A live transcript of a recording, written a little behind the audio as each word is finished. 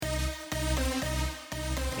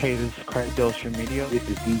Hey, this is Craig Delshire Media. This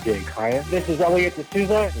is DJ Kaya. This is Elliot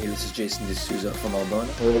D'Souza. Hey, this is Jason D'Souza from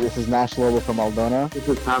Aldona. Hey, this is Nash Lobo from Aldona. This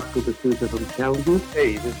is Pascal D'Souza from Kalamazoo.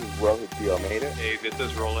 Hey, this is Rohit D. Almeida. Hey, this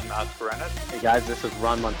is Roland Mascarenas. Hey guys, this is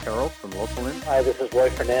Ron Montero from Losalin. Hi, this is Roy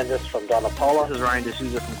Fernandez from Donna Paula. This is Ryan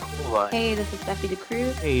D'Souza from Coolvine. Hey, this is Steffi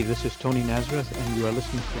DeCruz. Hey, this is Tony Nazareth, and you are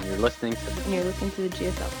listening to... You're listening to the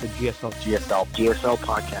GSL. The GSL. GSL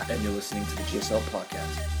podcast. And you're listening to the GSL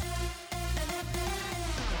podcast.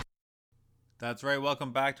 That's right.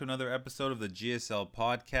 Welcome back to another episode of the GSL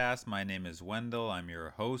podcast. My name is Wendell. I'm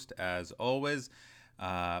your host as always.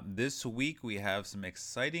 This week we have some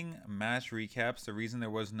exciting match recaps. The reason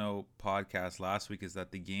there was no podcast last week is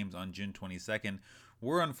that the games on June 22nd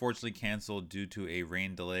were unfortunately canceled due to a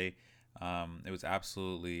rain delay. It was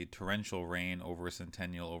absolutely torrential rain over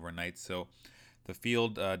Centennial overnight, so the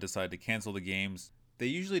field decided to cancel the games. They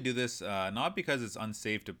usually do this not because it's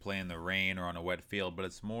unsafe to play in the rain or on a wet field, but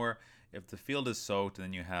it's more if the field is soaked and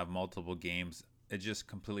then you have multiple games, it just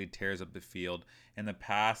completely tears up the field. In the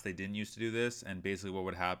past, they didn't used to do this, and basically what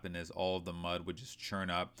would happen is all of the mud would just churn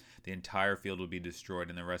up. The entire field would be destroyed,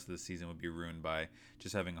 and the rest of the season would be ruined by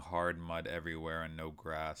just having hard mud everywhere and no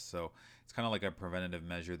grass. So it's kind of like a preventative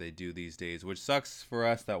measure they do these days, which sucks for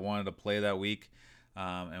us that wanted to play that week,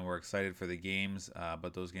 and we're excited for the games,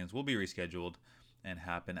 but those games will be rescheduled and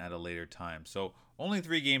happen at a later time. So only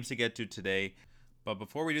 3 games to get to today. But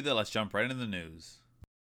before we do that, let's jump right into the news.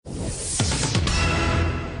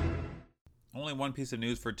 Only one piece of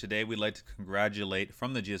news for today. We'd like to congratulate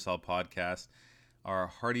from the GSL podcast our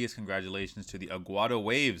heartiest congratulations to the Aguada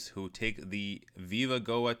Waves, who take the Viva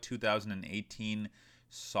Goa 2018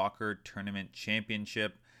 Soccer Tournament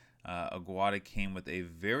Championship. Aguada came with a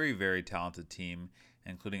very, very talented team,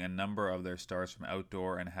 including a number of their stars from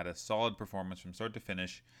outdoor, and had a solid performance from start to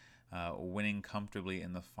finish, winning comfortably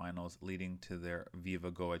in the finals, leading to their Viva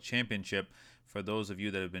Goa championship. For those of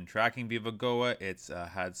you that have been tracking Viva Goa, it's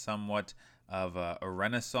had somewhat of a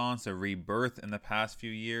renaissance, a rebirth in the past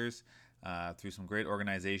few years. Through some great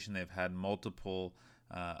organization, they've had multiple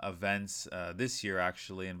events this year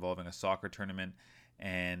actually involving a soccer tournament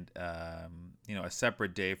and a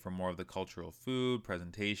separate day for more of the cultural food,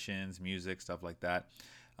 presentations, music, stuff like that.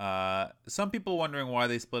 Some people wondering why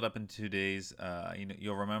they split up in 2 days.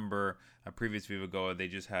 You'll remember a previous Viva Goa, they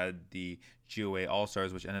just had the GOA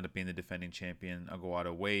All-Stars, which ended up being the defending champion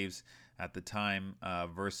Aguada Waves at the time,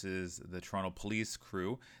 versus the Toronto Police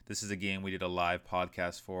crew. This is a game we did a live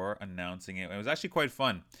podcast for, announcing it. It was actually quite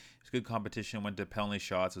fun. It was good competition, went to penalty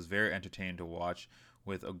shots. It was very entertaining to watch,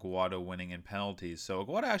 with Aguada winning in penalties. So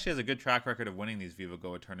Aguada actually has a good track record of winning these Viva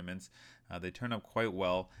Goa tournaments. They turn up quite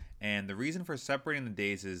well. And the reason for separating the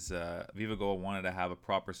days is Viva Goa wanted to have a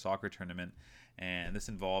proper soccer tournament, and this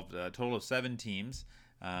involved a total of 7 teams.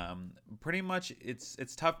 Pretty much,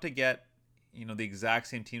 it's tough to get the exact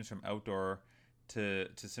same teams from outdoor to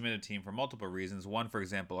submit a team for multiple reasons. One, for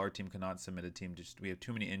example, our team cannot submit a team. We have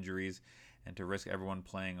too many injuries, and to risk everyone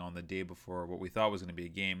playing on the day before what we thought was going to be a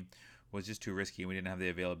game was just too risky. We didn't have the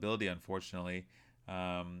availability, unfortunately.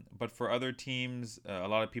 But for other teams, a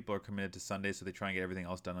lot of people are committed to Sunday, so they try and get everything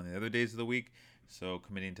else done on the other days of the week. So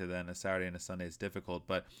committing to then a Saturday and a Sunday is difficult.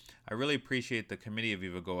 But I really appreciate the committee of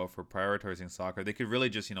Viva Goa for prioritizing soccer. They could really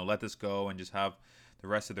just let this go and just have the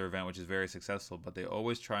rest of their event, which is very successful. But they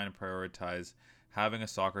always try and prioritize having a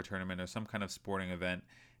soccer tournament or some kind of sporting event.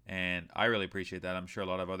 And I really appreciate that. I'm sure a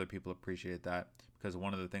lot of other people appreciate that, because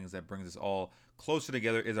one of the things that brings us all closer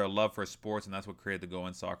together is our love for sports, and that's what created the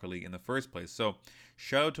Goan Soccer League in the first place. So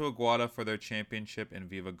shout out to Aguada for their championship in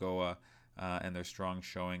Viva Goa and their strong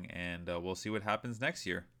showing, and we'll see what happens next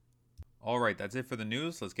year. All right, that's it for the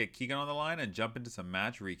news. Let's get Keegan on the line and jump into some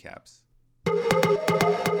match recaps.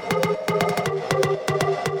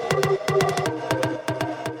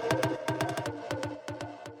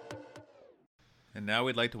 And now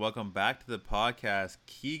we'd like to welcome back to the podcast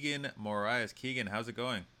Keegan Moraes. Keegan, how's it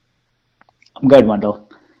going? I'm good, Wendell.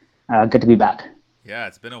 Good to be back. Yeah,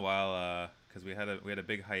 it's been a while because we had a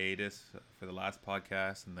big hiatus for the last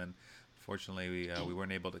podcast, and then unfortunately we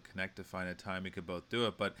weren't able to connect to find a time we could both do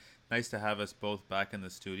it. But nice to have us both back in the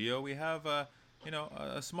studio. We have a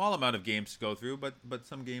small amount of games to go through, but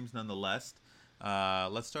some games nonetheless.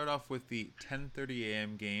 Let's start off with the 10:30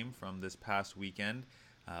 a.m. game from this past weekend.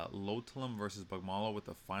 Lotalum versus Bagmalo, with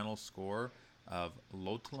the final score of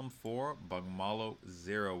Lotalum 4, Bagmalo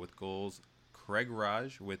 0, with goals Craig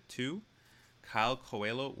Raj with 2, Kyle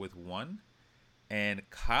Coelho with 1, and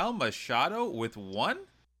Kyle Machado with 1?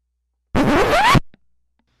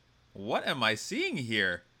 What am I seeing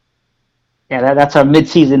here? Yeah, that's our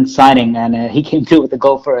mid-season signing, and he came through with a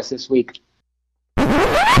goal for us this week.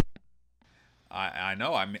 I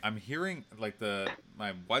know. I'm hearing like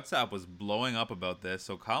my WhatsApp was blowing up about this.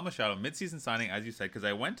 So Kyle Machado, midseason signing, as you said, because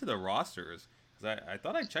I went to the rosters because I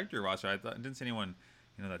thought I checked your roster. I didn't see anyone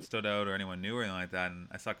that stood out or anyone new or anything like that. And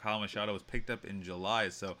I saw Kyle Machado was picked up in July.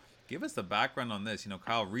 So give us the background on this.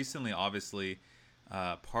 Kyle recently obviously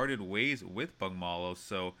parted ways with Bugmalo.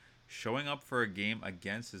 So showing up for a game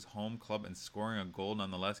against his home club and scoring a goal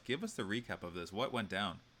nonetheless. Give us the recap of this. What went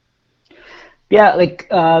down? Yeah,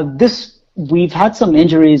 we've had some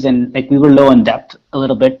injuries and we were low in depth a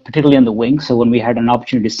little bit, particularly on the wing. So when we had an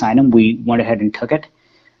opportunity to sign him, we went ahead and took it.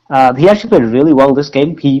 He actually played really well this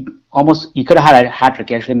game. He could have had a hat trick.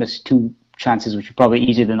 He actually missed 2 chances, which were probably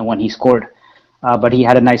easier than the one he scored. But he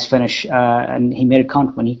had a nice finish, and he made it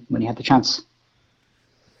count when he had the chance.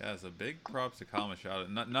 Yeah, so big props to Kyle Machado.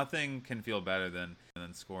 Nothing can feel better than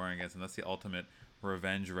scoring against him. That's the ultimate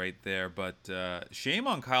revenge right there. But shame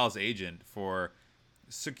on Kyle's agent for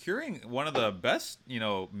securing one of the best,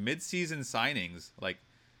 mid-season signings. Like,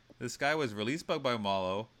 this guy was released by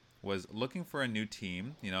Bugmalo, was looking for a new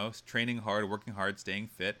team, training hard, working hard, staying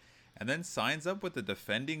fit, and then signs up with the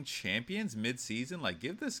defending champions mid-season. Like,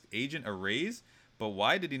 give this agent a raise. But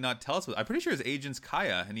why did he not tell us? I'm pretty sure his agent's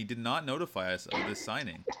Kaya, and he did not notify us of this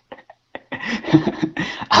signing.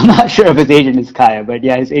 I'm not sure if his agent is Kaya, but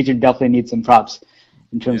yeah, his agent definitely needs some props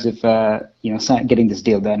in terms of getting this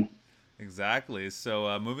deal done. Exactly.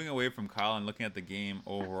 So moving away from Kyle and looking at the game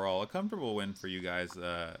overall, a comfortable win for you guys,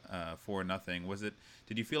 4-0. Was it?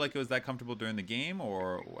 Did you feel like it was that comfortable during the game,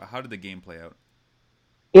 or how did the game play out?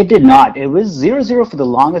 It did not. It was 0-0 for the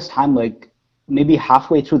longest time, maybe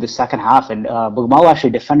halfway through the second half, and Bugmalo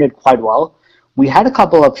actually defended quite well. We had a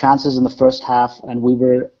couple of chances in the first half, and we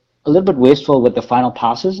were a little bit wasteful with the final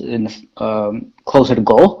passes in closer to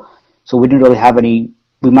goal. So we didn't really have any.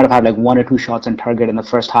 We might have had 1 or 2 shots on target in the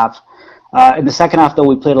first half. In the second half, though,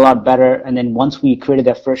 we played a lot better. And then once we created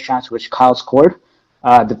that first chance, which Kyle scored,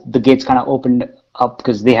 the gates kind of opened up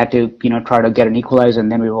because they had to, try to get an equalizer, and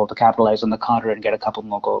then we were able to capitalize on the counter and get a couple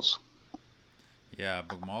more goals. Yeah,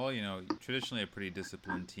 Bugmalo, traditionally a pretty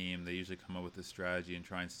disciplined team. They usually come up with a strategy and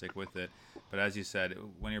try and stick with it. But as you said,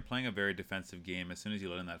 when you're playing a very defensive game, as soon as you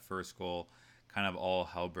let in that first goal, kind of all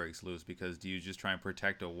hell breaks loose, because do you just try and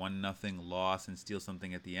protect a 1-0 loss and steal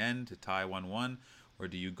something at the end to tie 1-1, or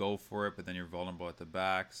do you go for it but then you're vulnerable at the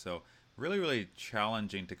back? So really, really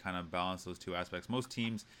challenging to kind of balance those two aspects. Most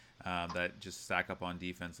teams that just stack up on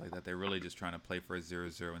defense like that, they're really just trying to play for a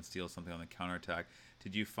 0-0 and steal something on the counterattack.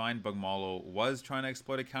 Did you find Bugmalo was trying to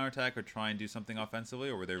exploit a counterattack or try and do something offensively,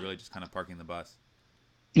 or were they really just kind of parking the bus?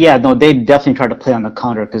 Yeah, no, they definitely tried to play on the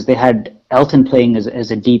counter because they had Elton playing as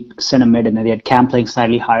a deep center mid, and then they had Cam playing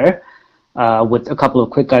slightly higher with a couple of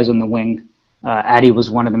quick guys on the wing. Addy was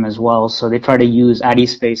one of them as well, so they tried to use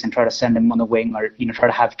Addy's space and try to send him on the wing, or try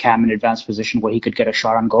to have Cam in advanced position where he could get a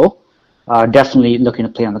shot on goal. Definitely looking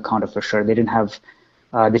to play on the counter for sure. They didn't have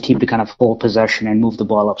the team to kind of hold possession and move the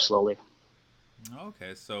ball up slowly.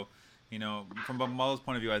 Okay, so from Bugmalo's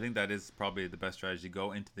point of view, I think that is probably the best strategy to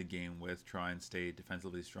go into the game with, try and stay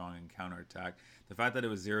defensively strong and counterattack. The fact that it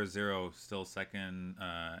was 0-0 still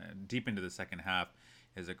deep into the second half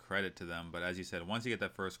is a credit to them. But as you said, once you get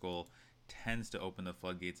that first goal, tends to open the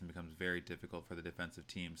floodgates and becomes very difficult for the defensive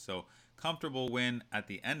team. So comfortable win at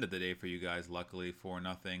the end of the day for you guys, luckily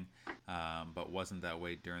 4-0, but wasn't that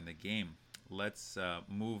way during the game. Let's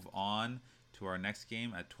move on to our next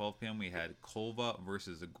game at 12 p.m. We had Kolva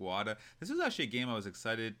versus Aguada. This was actually a game I was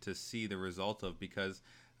excited to see the result of because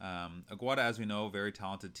Aguada, as we know, very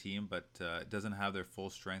talented team, but doesn't have their full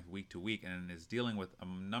strength week to week and is dealing with a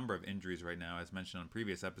number of injuries right now, as mentioned on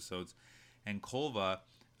previous episodes. And Kolva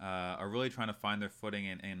are really trying to find their footing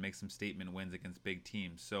and make some statement wins against big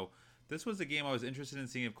teams. So this was a game I was interested in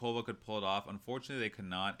seeing if Kolva could pull it off. Unfortunately, they could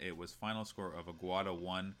not. It was final score of Aguada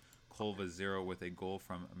 1, Kolva 0 with a goal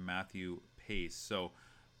from Matthew Pace. So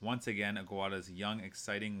once again, Aguada's young,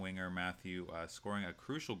 exciting winger Matthew scoring a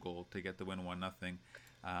crucial goal to get the win 1-0.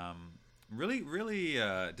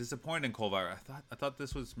 Really disappointed in Kolva. I thought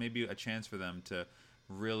this was maybe a chance for them to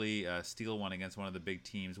really steal one against one of the big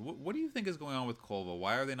teams. What do you think is going on with Kolva?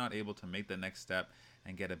 Why are they not able to make the next step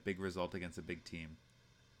and get a big result against a big team?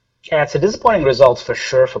 Yeah, it's a disappointing result for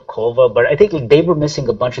sure for Kolva, but I think they were missing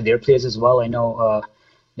a bunch of their players as well. I know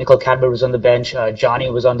Nicole Cadbury was on the bench. Johnny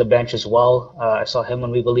was on the bench as well. I saw him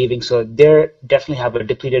when we were leaving. So they definitely have a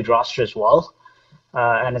depleted roster as well.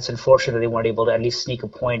 And it's unfortunate they weren't able to at least sneak a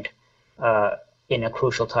point in a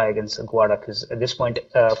crucial tie against Aguada, because at this point,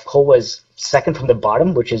 Kolva is second from the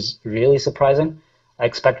bottom, which is really surprising. I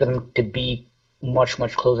expected them to be much,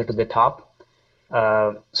 much closer to the top.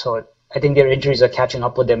 So I think their injuries are catching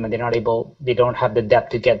up with them, and they don't have the depth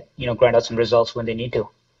to get, grind out some results when they need to.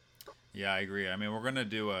 Yeah, I agree. I mean, we're going to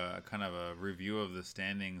do a kind of a review of the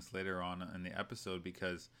standings later on in the episode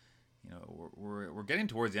because, we're getting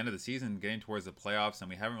towards the end of the season, getting towards the playoffs, and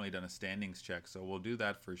we haven't really done a standings check. So we'll do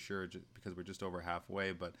that for sure just because we're just over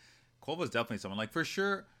halfway. But Kolva's definitely someone like for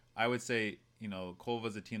sure. I would say,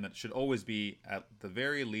 Kolva's a team that should always be at the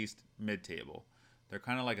very least mid-table. They're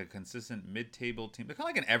kind of like a consistent mid-table team. They're kind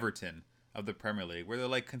of like an Everton of the Premier League, where they're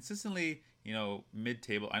like consistently,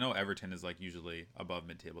 mid-table. I know Everton is like usually above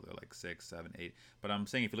mid-table. They're like 6, 7, 8. But I'm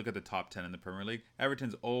saying if you look at the top 10 in the Premier League,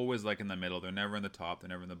 Everton's always like in the middle. They're never in the top. They're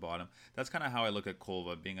never in the bottom. That's kind of how I look at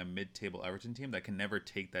Kolva, being a mid-table Everton team that can never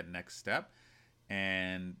take that next step.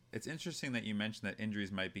 And it's interesting that you mentioned that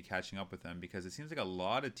injuries might be catching up with them because it seems like a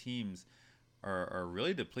lot of teams are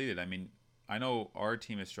really depleted. I mean, I know our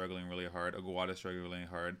team is struggling really hard. Aguada is struggling really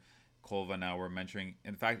hard. Kolva now we're mentoring.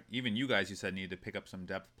 In fact, even you guys, you said needed to pick up some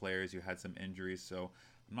depth players. You had some injuries. So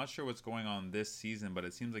I'm not sure what's going on this season, but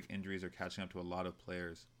it seems like injuries are catching up to a lot of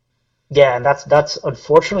players. Yeah, and that's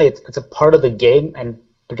unfortunately it's a part of the game, and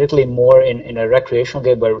particularly more in a recreational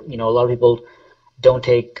game where a lot of people don't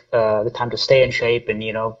take the time to stay in shape and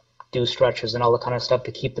do stretches and all that kind of stuff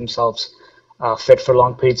to keep themselves fit for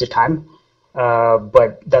long periods of time.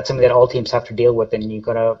 But that's something that all teams have to deal with, and you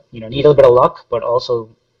gotta need a little bit of luck, but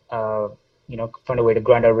also find a way to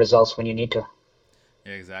grind out results when you need to.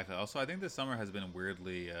 Yeah, exactly. Also, I think this summer has been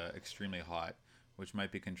weirdly extremely hot, which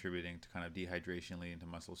might be contributing to kind of dehydration leading to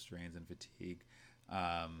muscle strains and fatigue.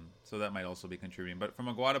 So that might also be contributing. But from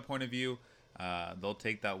a Aguada point of view, they'll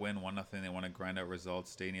take that win 1-0. They want to grind out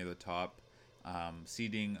results, stay near the top.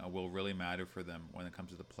 Seeding will really matter for them when it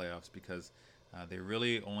comes to the playoffs because they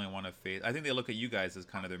really only want to face. I think they look at you guys as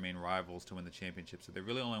kind of their main rivals to win the championship. So they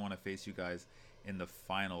really only want to face you guys in the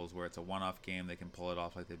finals, where it's a one-off game. They can pull it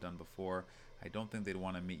off like they've done before. I don't think they'd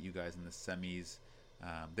want to meet you guys in the semis.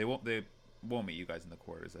 They won't meet you guys in the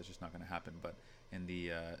quarters. That's just not going to happen. But in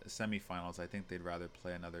the semifinals, I think they'd rather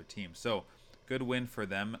play another team. So good win for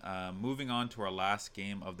them. Moving on to our last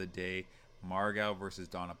game of the day, Margao versus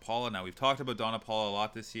Donna Paula. Now, we've talked about Donna Paula a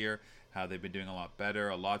lot this year, how they've been doing a lot better,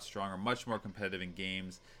 a lot stronger, much more competitive in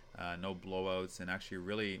games, no blowouts, and actually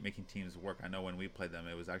really making teams work. I know when we played them,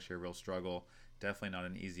 it was actually a real struggle. Definitely not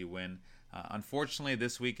an easy win. Unfortunately,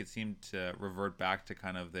 this week it seemed to revert back to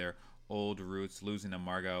kind of their old roots, losing to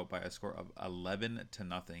Margao by a score of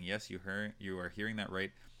 11-0. Yes, you are hearing that right,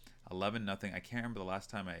 11-0. I can't remember the last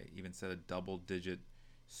time I even said a double-digit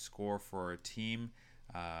score for a team.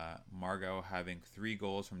 Margao having 3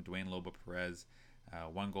 goals from Dwayne Lobo Perez,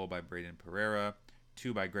 1 goal by Braden Pereira,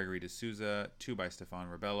 2 by Gregory D'Souza, 2 by Stefan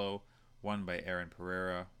Rebello, 1 by Aaron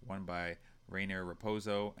Pereira, 1 by Rainier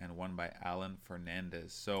Raposo, and 1 by Alan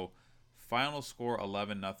Fernandez. So final score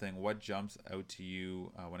 11-0. What jumps out to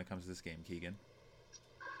you when it comes to this game, Keegan?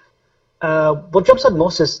 What jumps out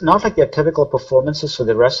most is not like their typical performances for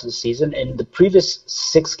the rest of the season. In the previous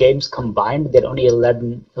 6 games combined, they'd only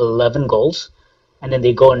 11 goals, and then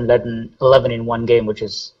they go and let 11 in one game, which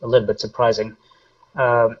is a little bit surprising.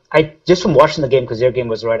 I just from watching the game, because their game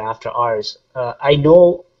was right after ours, I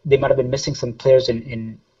know they might have been missing some players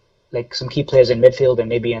in like some key players in midfield and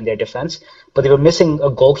maybe in their defense, but they were missing a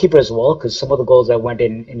goalkeeper as well, because some of the goals that went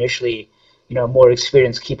in initially, a more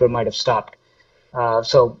experienced keeper might have stopped.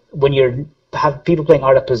 So when you have people playing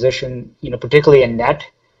out of position, particularly in net,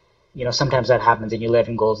 sometimes that happens and you let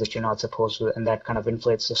in goals that you're not supposed to, and that kind of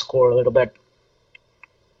inflates the score a little bit.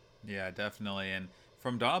 Yeah, definitely. And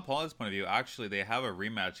from Donna Paula's point of view, actually, they have a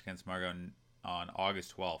rematch against Margao on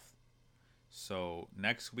August 12th. So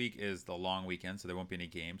next week is the long weekend, so there won't be any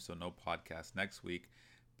games, so no podcast next week.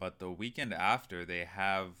 But the weekend after, they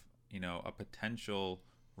have, a potential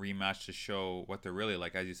rematch to show what they're really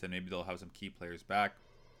like. As you said, maybe they'll have some key players back.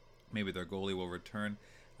 Maybe their goalie will return.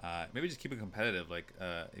 Maybe just keep it competitive. Like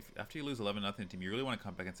if after you lose 11-0 team, you really want to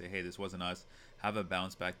come back and say, hey, this wasn't us. Have a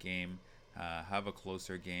bounce back game. Have a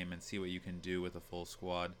closer game and see what you can do with a full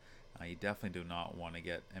squad. You definitely do not want to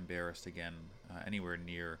get embarrassed again anywhere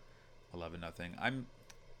near 11-0. I'm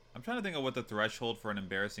trying to think of what the threshold for an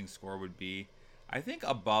embarrassing score would be. I think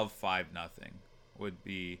above 5-0 would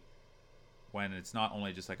be when it's not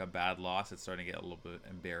only just like a bad loss, it's starting to get a little bit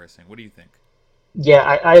embarrassing. What do you think? Yeah,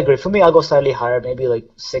 I agree. For me, I'll go slightly higher, maybe like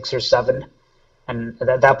 6 or 7, and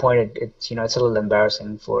at that point, it's it's a little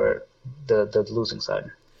embarrassing for the losing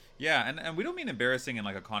side. Yeah, and we don't mean embarrassing in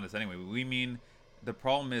like a condescending way. We mean the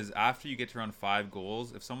problem is after you get to around 5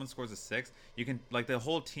 goals, if someone scores a 6, you can like the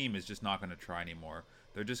whole team is just not going to try anymore.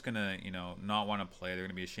 They're just going to, not want to play. They're going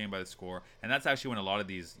to be ashamed by the score. And that's actually when a lot of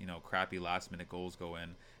these, crappy last minute goals go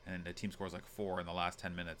in and the team scores like 4 in the last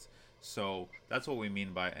 10 minutes. So that's what we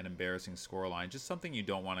mean by an embarrassing scoreline. Just something you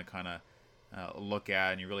don't want to kind of look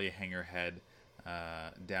at and you really hang your head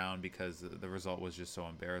down because the result was just so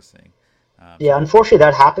embarrassing. Yeah, unfortunately,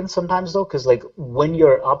 that happens sometimes though, because like when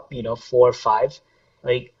you're up, 4 or 5,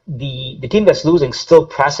 like the team that's losing still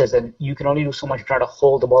presses, and you can only do so much to try to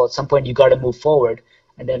hold the ball. At some point, you got to move forward,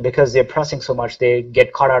 and then because they're pressing so much, they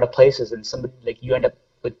get caught out of places, and somebody like you end up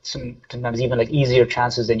with sometimes even like easier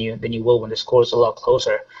chances than you will when the score is a lot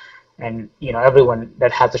closer. And everyone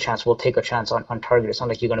that has a chance will take a chance on target. It's not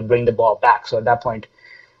like you're going to bring the ball back. So at that point,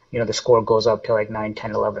 the score goes up to like 9,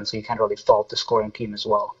 10, 11. So you can't really fault the scoring team as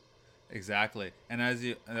well. Exactly. And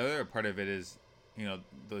another part of it is,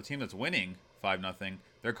 the team that's winning 5-0,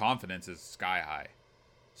 their confidence is sky high.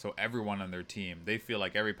 So everyone on their team, they feel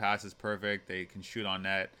like every pass is perfect. They can shoot on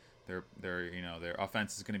net. Their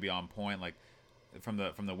offense is going to be on point. Like from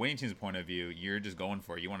the winning team's point of view, you're just going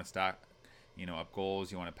for it. You want to stack, up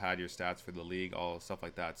goals. You want to pad your stats for the league, all stuff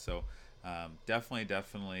like that. So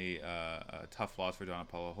definitely a tough loss for Don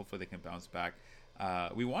Apollo. Hopefully they can bounce back.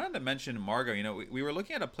 We wanted to mention Margao. We were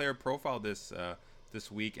looking at a player profile this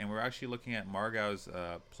week, and we're actually looking at Margao's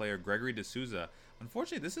player Gregory D'Souza.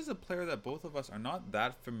 Unfortunately, this is a player that both of us are not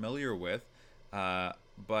that familiar with.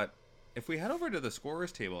 But if we head over to the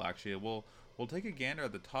scorers table, actually, we'll take a gander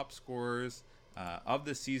at the top scorers of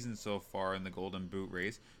the season so far in the Golden Boot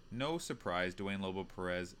race. No surprise, Dwayne Lobo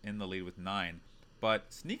Perez in the lead with 9. But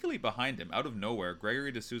sneakily behind him, out of nowhere,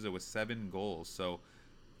 Gregory D'Souza with 7 goals. So,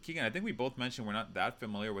 Keegan, I think we both mentioned we're not that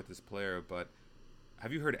familiar with this player, but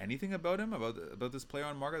have you heard anything about him, about this player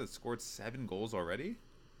on Margao that scored 7 goals already?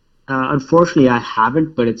 Unfortunately, I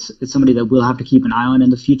haven't, but it's somebody that we'll have to keep an eye on in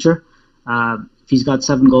the future. If he's got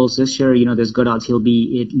 7 goals this year, there's good odds he'll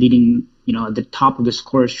be leading, at the top of the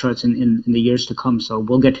scorers charts in the years to come. So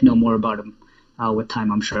we'll get to know more about him with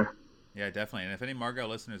time, I'm sure. Yeah, definitely. And if any Margao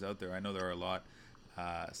listeners out there, I know there are a lot,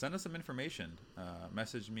 send us some information.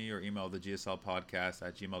 Message me or email the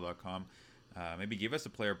gslpodcast@gmail.com. Maybe give us a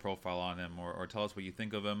player profile on him or tell us what you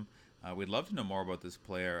think of him. We'd love to know more about this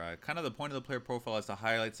player. Kind of the point of the player profile is to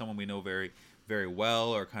highlight someone we know very, very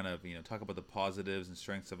well, or kind of talk about the positives and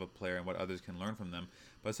strengths of a player and what others can learn from them.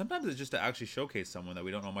 But sometimes it's just to actually showcase someone that we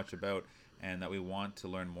don't know much about and that we want to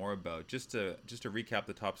learn more about. Just to recap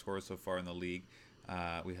the top scorers so far in the league.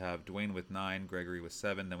 We have Dwayne with 9, Gregory with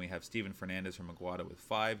 7. Then we have Steven Fernandez from Aguada with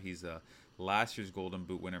 5. He's last year's Golden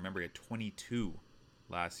Boot winner. Remember, he had 22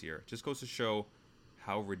 last year. Just goes to show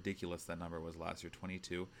how ridiculous that number was last year,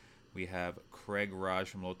 22. We have Craig Raj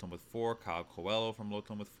from Loveland with 4, Kyle Coelho from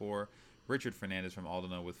Loveland with 4, Richard Fernandez from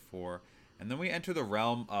Aldona with 4, and then we enter the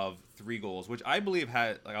realm of 3 goals, which I believe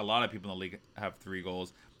had a lot of people in the league have 3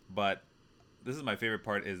 goals, but this is my favorite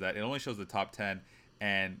part, is that it only shows the top 10,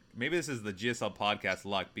 and maybe this is the GSL podcast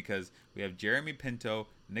luck, because we have Jeremy Pinto,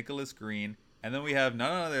 Nicholas Green, and then we have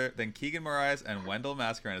none other than Keegan Moraes and Wendell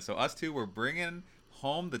Mascarenas. So us two, we're bringing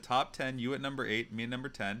home the top 10, you at number 8, me at number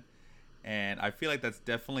 10. And I feel like that's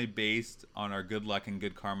definitely based on our good luck and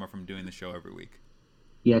good karma from doing the show every week.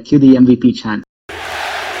 Yeah, cue the MVP chant.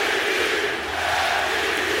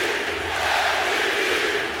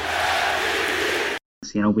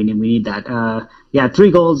 We need that.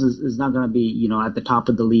 3 goals is not going to be, at the top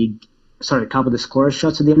of the league, top of the scorers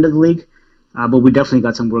shots at the end of the league. But we definitely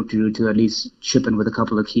got some work to do to at least chip in with a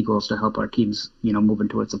couple of key goals to help our teams, moving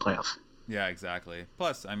towards the playoff. Yeah, exactly.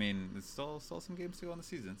 Plus, I mean, it's still some games to go in the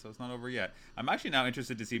season, so it's not over yet. I'm actually now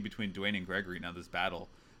interested to see between Dwayne and Gregory now this battle,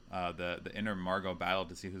 the inner Margao battle,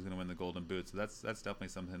 to see who's going to win the Golden Boot. So that's definitely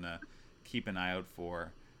something to keep an eye out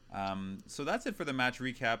for. So that's it for the match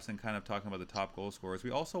recaps and kind of talking about the top goal scorers.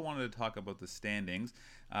 We also wanted to talk about the standings.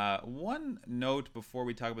 One note before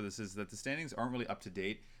we talk about this is that the standings aren't really up to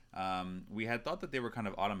date. We had thought that they were kind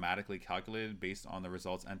of automatically calculated based on the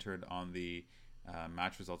results entered on the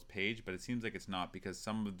match results page, but it seems like it's not, because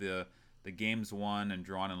some of the games won and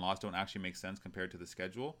drawn and lost don't actually make sense compared to the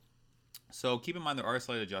schedule. So keep in mind there are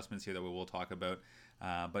slight adjustments here that we will talk about,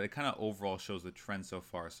 but it kind of overall shows the trend so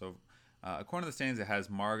far. So according to the standings, it has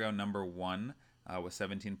Margao number 1 with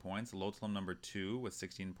 17 points, Lotlum number 2 with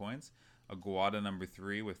 16 points, Aguada number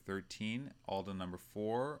 3 with 13, Alden number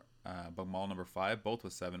 4, Bugmal number 5, both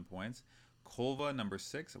with 7 points, Kolva number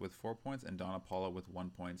 6 with 4 points, and Donna Paula with 1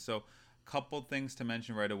 point. So couple things to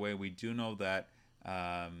mention right away. We do know that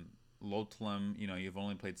Lotlum, you've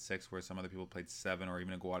only played 6, where some other people played 7, or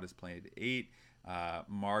even Aguada's played 8.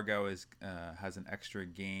 Margao has an extra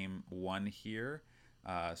game 1 here,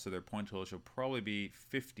 so their point total should probably be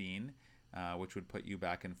 15, which would put you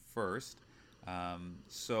back in first.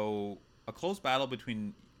 So a close battle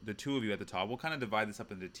between the two of you at the top. We'll kind of divide this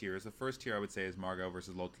up into tiers. The first tier, I would say, is Margao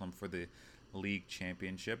versus Lotlum for the League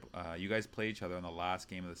Championship. You guys play each other on the last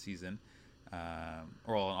game of the season,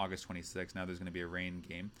 or on August 26th. Now there's going to be a rain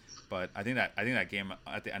game, but I think that game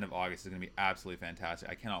at the end of August is going to be absolutely fantastic.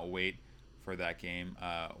 I cannot wait for that game.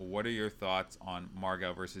 What are your thoughts on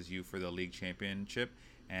Margao versus you for the League Championship,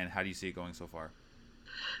 and how do you see it going so far?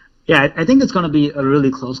 Yeah, I think it's going to be a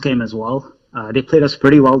really close game as well. They played us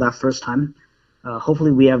pretty well that first time.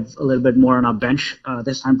 Hopefully we have a little bit more on our bench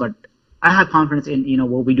this time, but I have confidence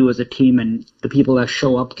in what we do as a team, and the people that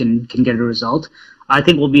show up can get a result. I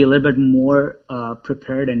think we'll be a little bit more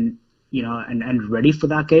prepared and and ready for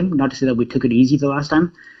that game. Not to say that we took it easy the last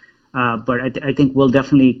time, but I think we'll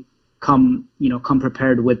definitely come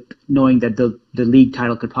prepared with knowing that the league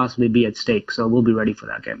title could possibly be at stake. So we'll be ready for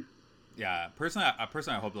that game. Yeah, personally,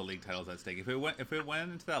 I hope the league title is at stake. If it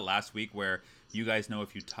went into that last week where you guys know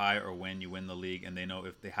if you tie or win, you win the league, and they know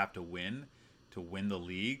if they have to win the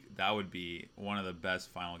league, that would be one of the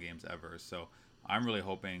best final games ever. So I'm really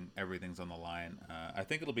hoping everything's on the line. I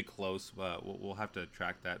think it'll be close, but we'll have to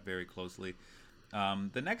track that very closely.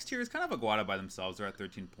 The next tier is kind of Aguada by themselves. They're at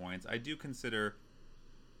 13 points. I do consider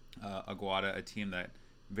Aguada a team that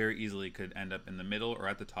very easily could end up in the middle or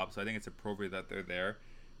at the top, so I think it's appropriate that they're there.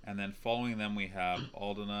 And then following them, we have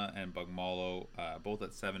Aldona and Bugmalo, both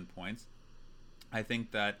at 7 points. I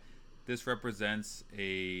think that this represents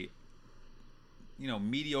a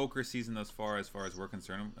mediocre season thus far as we're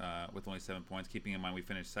concerned, with only 7 points, keeping in mind we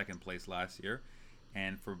finished second place last year.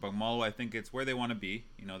 And for Bugmalo, I think it's where they want to be.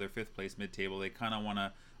 They're fifth place mid-table. They kind of want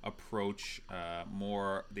to approach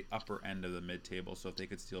more the upper end of the mid-table. So if they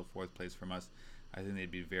could steal fourth place from us, I think they'd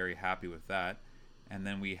be very happy with that. And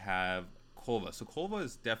then we have Kolva. So Kolva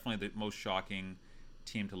is definitely the most shocking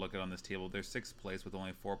team to look at on this table. They're sixth place with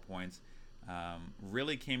only 4 points.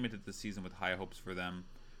 Really came into the season with high hopes for them.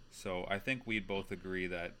 So I think we both agree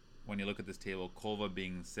that when you look at this table, Kolva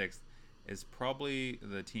being sixth is probably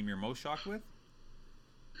the team you're most shocked with.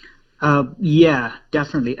 Yeah,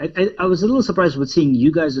 definitely. I was a little surprised with seeing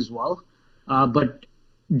you guys as well, but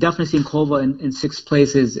definitely seeing Kolva in sixth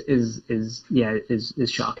place is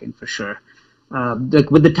shocking for sure.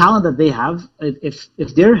 With the talent that they have,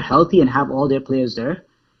 if they're healthy and have all their players there,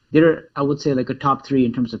 they're, I would say, like a top three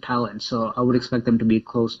in terms of talent. So I would expect them to be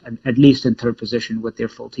close, at least in third position with their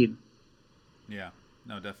full team. Yeah,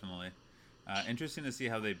 no, definitely. Interesting to see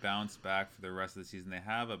how they bounce back for the rest of the season. They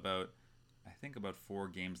have about 4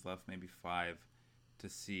 games left, maybe 5 to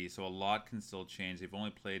see. So a lot can still change. They've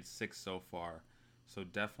only played 6 so far. So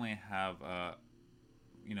definitely have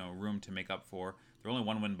room to make up for. They're only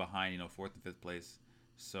 1 win behind, 4th and 5th place.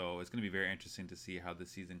 So it's going to be very interesting to see how the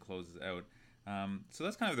season closes out. So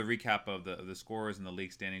that's kind of the recap of the scores and the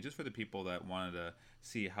league standing, just for the people that wanted to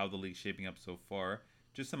see how the league's shaping up so far.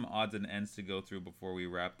 Just some odds and ends to go through before we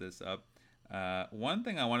wrap this up. One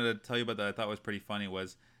thing I wanted to tell you about that I thought was pretty funny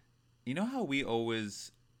was, how we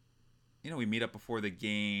always, we meet up before the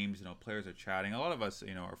games, players are chatting. A lot of us,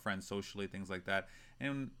 are friends socially, things like that.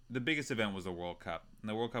 And the biggest event was the World Cup. And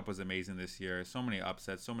the World Cup was amazing this year. So many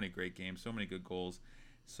upsets, so many great games, so many good goals.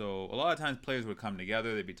 So a lot of times players would come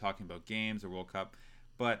together. They'd be talking about games, the World Cup.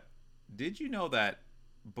 But did you know that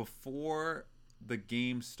before the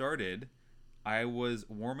game started, I was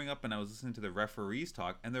warming up and I was listening to the referees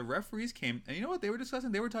talk, and the referees came, and you know what they were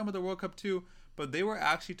discussing? They were talking about the World Cup too, but they were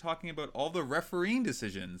actually talking about all the refereeing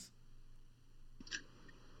decisions.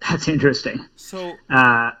 That's interesting. So,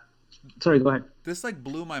 sorry, go ahead. This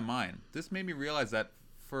blew my mind. This made me realize that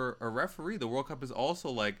for a referee, the World Cup is also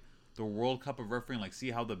like the World Cup of refereeing. Like,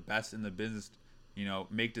 see how the best in the business,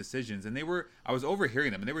 make decisions. And I was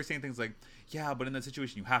overhearing them, and they were saying things like, yeah, but in that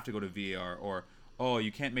situation, you have to go to VAR, or, oh,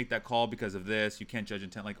 you can't make that call because of this. You can't judge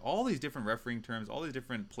intent. Like, all these different refereeing terms, all these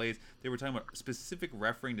different plays. They were talking about specific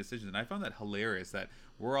refereeing decisions. And I found that hilarious that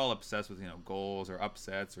we're all obsessed with, goals or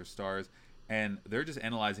upsets or stars. And they're just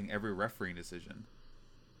analyzing every refereeing decision.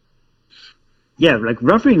 Yeah, like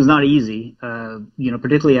refereeing is not easy,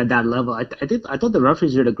 particularly at that level. I thought the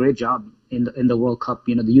referees did a great job in the World Cup.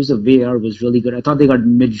 The use of VAR was really good. I thought they got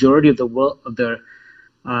majority of the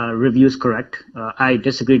reviews correct. I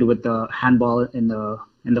disagreed with the handball in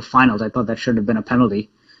the finals. I thought that should have been a penalty.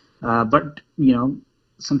 But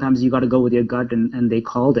sometimes you got to go with your gut, and they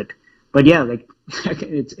called it. But yeah, like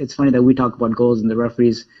it's funny that we talk about goals and the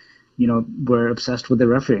referees, were obsessed with the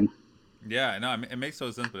refereeing. Yeah, no, it makes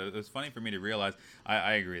total sense, but it was funny for me to realize.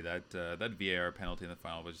 I agree that that VAR penalty in the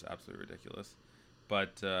final was just absolutely ridiculous.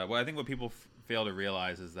 But I think what people fail to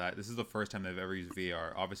realize is that this is the first time they've ever used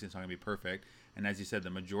VAR. Obviously, it's not going to be perfect, and as you said, the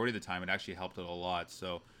majority of the time, it actually helped it a lot.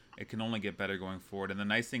 So it can only get better going forward. And the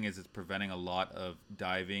nice thing is, it's preventing a lot of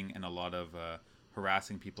diving and a lot of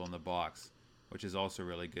harassing people in the box. which is also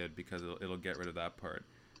really good because it'll get rid of that part.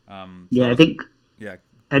 I think Yeah.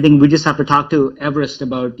 we just have to talk to Everest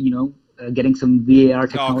about getting some VAR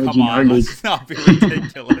technology in our league. Let's not be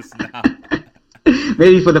ridiculous now.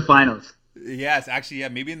 Maybe for the finals. Yes, actually, yeah,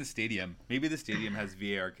 maybe in the stadium. Maybe the stadium has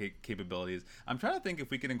VAR capabilities. I'm trying to think if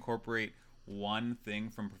we could incorporate one thing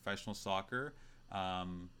from professional soccer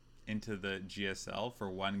into the GSL for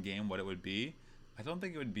one game, what it would be. I don't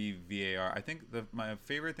think it would be VAR. I think my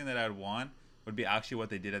favorite thing that I'd want would be actually what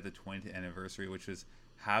they did at the 20th anniversary, which was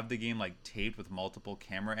have the game like taped with multiple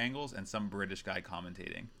camera angles and some British guy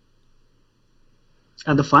commentating.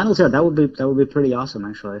 At the finals, yeah, that would be pretty awesome,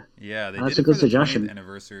 actually. Yeah, that's did a it good for suggestion. The 20th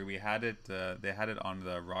anniversary. We had it. They had it on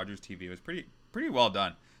the Rogers TV. It was pretty well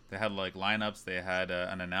done. They had like lineups. They had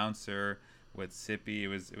an announcer with Sippy. It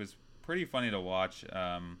was pretty funny to watch.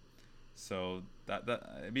 So that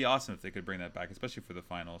it'd be awesome if they could bring that back, especially for the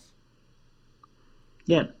finals.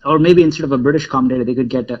 Yeah, or maybe instead of a British commentator, they could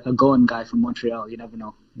get a Goan guy from Montreal. You never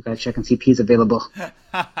know. You gotta check and see if he's available.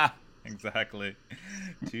 Exactly.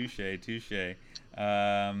 Touche. The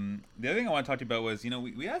other thing I want to talk to you about was,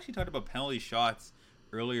 we actually talked about penalty shots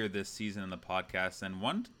earlier this season in the podcast, and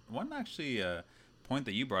one actually point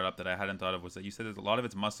that you brought up that I hadn't thought of was that you said there's a lot of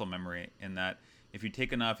it's muscle memory, in that if you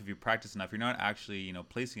take enough, if you practice enough, you're not actually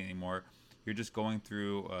placing anymore. You're just going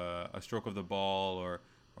through a stroke of the ball or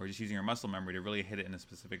just using your muscle memory to really hit it in a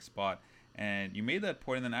specific spot. And you made that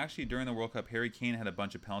point, and then actually during the World Cup, Harry Kane had a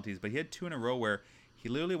bunch of penalties, but he had 2 in a row where he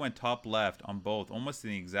literally went top left on both, almost in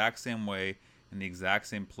the exact same way, in the exact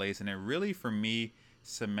same place. And it really, for me,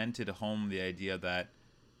 cemented home the idea that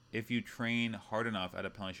if you train hard enough at a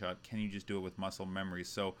penalty shot, can you just do it with muscle memory?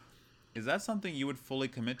 So is that something you would fully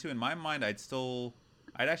commit to? In my mind, I'd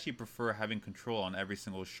actually prefer having control on every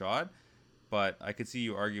single shot. But I could see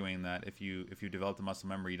you arguing that if you develop the muscle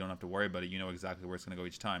memory, you don't have to worry about it. You know exactly where it's going to go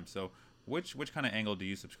each time. So which kind of angle do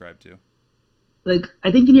you subscribe to?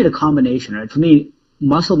 I think you need a combination, right? For me,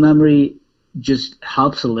 muscle memory just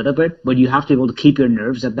helps a little bit, but you have to be able to keep your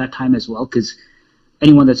nerves at that time as well, because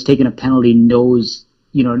anyone that's taken a penalty knows,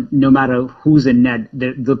 no matter who's in net,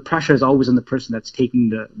 the pressure is always on the person that's taking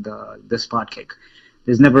the spot kick.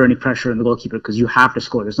 There's never any pressure on the goalkeeper because you have to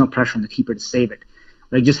score. There's no pressure on the keeper to save it.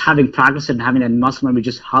 Just having practiced it and having that muscle memory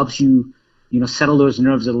just helps you, settle those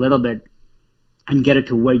nerves a little bit and get it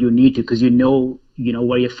to where you need to, because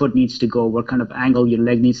where your foot needs to go, what kind of angle your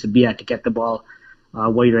leg needs to be at to get the ball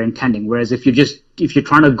where you're intending. Whereas if you're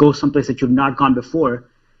trying to go someplace that you've not gone before,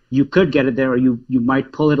 you could get it there, or you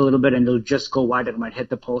might pull it a little bit and it'll just go wide and it might hit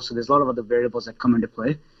the post. So there's a lot of other variables that come into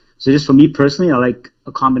play. So just for me personally, I like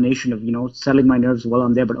a combination of, settling my nerves while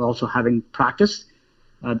I'm there, but also having practice.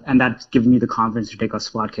 And that's given me the confidence to take a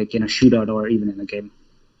spot kick in a shootout or even in a game.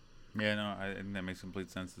 Yeah, no, I think that makes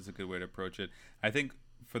complete sense. It's a good way to approach it. I think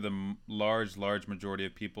for the large majority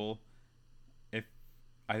of people,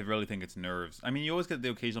 I really think it's nerves. I mean, you always get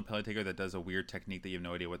the occasional penalty taker that does a weird technique that you have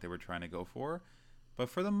no idea what they were trying to go for. But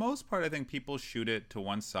for the most part, I think people shoot it to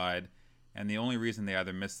one side, and the only reason they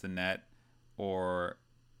either miss the net or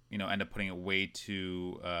end up putting it way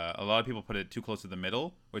too. A lot of people put it too close to the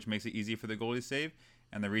middle, which makes it easy for the goalie to save.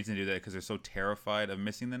 And the reason to do that is because they're so terrified of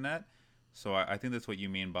missing the net. So I think that's what you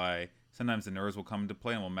mean by sometimes the nerves will come into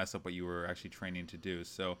play and will mess up what you were actually training to do.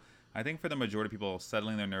 So I think for the majority of people,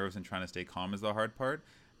 settling their nerves and trying to stay calm is the hard part.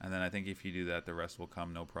 And then I think if you do that, the rest will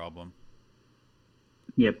come no problem.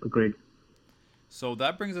 Yep, agreed. So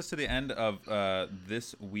that brings us to the end of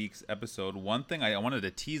this week's episode. One thing I wanted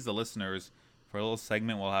to tease the listeners for a little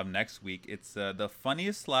segment we'll have next week. It's the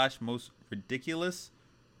funniest / most ridiculous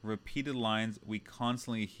repeated lines we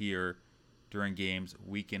constantly hear during games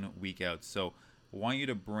week in, week out. So I want you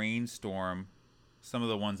to brainstorm some of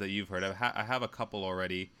the ones that you've heard. I have a couple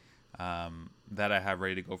already that I have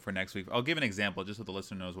ready to go for next week. I'll give an example just so the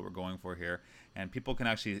listener knows what we're going for here. And people can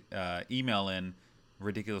actually email in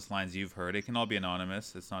ridiculous lines you've heard. It can all be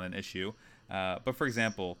anonymous. It's not an issue. But for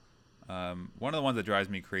example, one of the ones that drives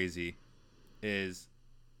me crazy is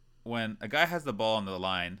when a guy has the ball on the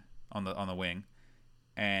line, on the wing,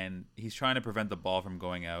 and he's trying to prevent the ball from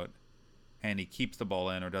going out, and he keeps the ball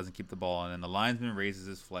in or doesn't keep the ball in, and the linesman raises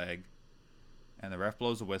his flag, and the ref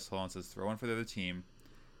blows a whistle and says throw in for the other team,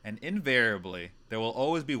 and invariably there will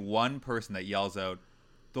always be one person that yells out,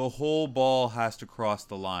 the whole ball has to cross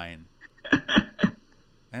the line.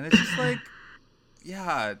 And it's just like,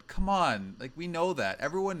 yeah, come on. Like, we know that.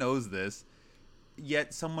 Everyone knows this.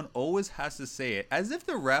 Yet someone always has to say it, as if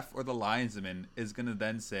the ref or the linesman is going to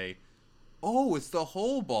then say, oh, it's the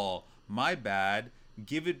whole ball. My bad.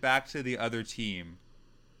 Give it back to the other team.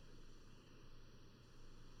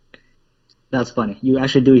 That's funny. You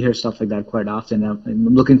actually do hear stuff like that quite often.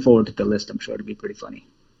 I'm looking forward to the list. I'm sure it'll be pretty funny.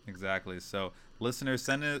 Exactly. So, listeners,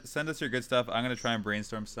 send us your good stuff. I'm going to try and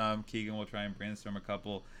brainstorm some. Keegan will try and brainstorm a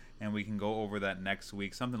couple, and we can go over that next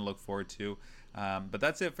week. Something to look forward to. But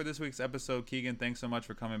that's it for this week's episode. Keegan, thanks so much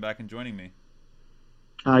for coming back and joining me.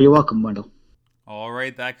 You're welcome, Wendell. All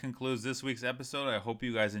right, that concludes this week's episode. I hope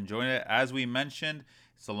you guys enjoyed it. As we mentioned,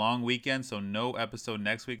 it's a long weekend, so no episode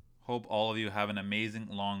next week. Hope all of you have an amazing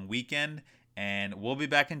long weekend, and we'll be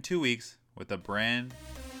back in 2 weeks with a brand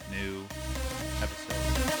new episode.